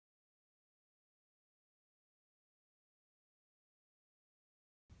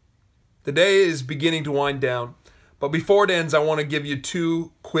The day is beginning to wind down, but before it ends, I want to give you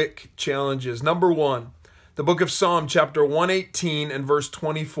two quick challenges. Number one, the book of Psalm chapter 118 and verse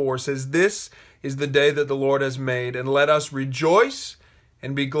 24 says, "This is the day that the Lord has made, and let us rejoice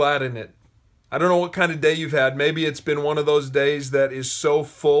and be glad in it." I don't know what kind of day you've had. Maybe it's been one of those days that is so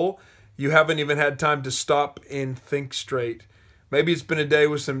full you haven't even had time to stop and think straight. Maybe it's been a day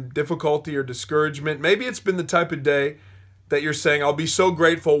with some difficulty or discouragement. Maybe it's been the type of day that you're saying, "I'll be so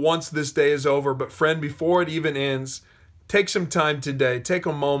grateful once this day is over." But friend, before it even ends, take some time today. Take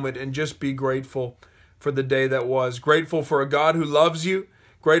a moment and just be grateful for the day that was. Grateful for a God who loves you.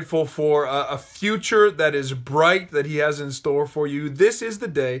 Grateful for a future that is bright that He has in store for you. This is the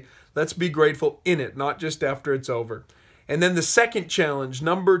day. Let's be grateful in it, not just after it's over. And then the second challenge,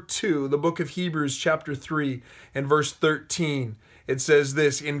 number 2, the book of Hebrews chapter 3 and verse 13. It says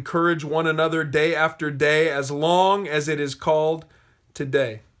this, "Encourage one another day after day as long as it is called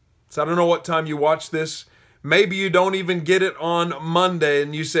today." So I don't know what time you watch this. Maybe you don't even get it on Monday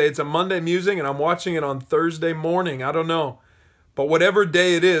and you say, "It's a Monday Musing and I'm watching it on Thursday morning." I don't know. But whatever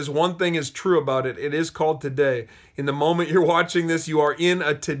day it is, one thing is true about it. It is called today. In the moment you're watching this, you are in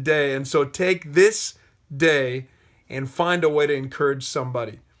a today. And so take this day and find a way to encourage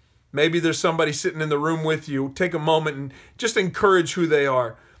somebody. Maybe there's somebody sitting in the room with you. Take a moment and just encourage who they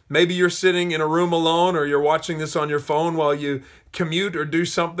are. Maybe you're sitting in a room alone, or you're watching this on your phone while you commute or do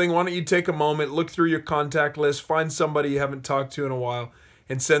something. Why don't you take a moment, look through your contact list, find somebody you haven't talked to in a while,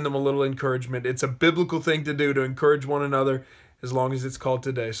 and send them a little encouragement. It's a biblical thing to do, to encourage one another, as long as it's called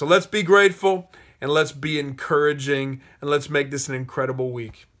today. So let's be grateful, and let's be encouraging, and let's make this an incredible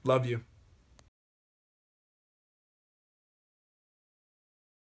week. Love you.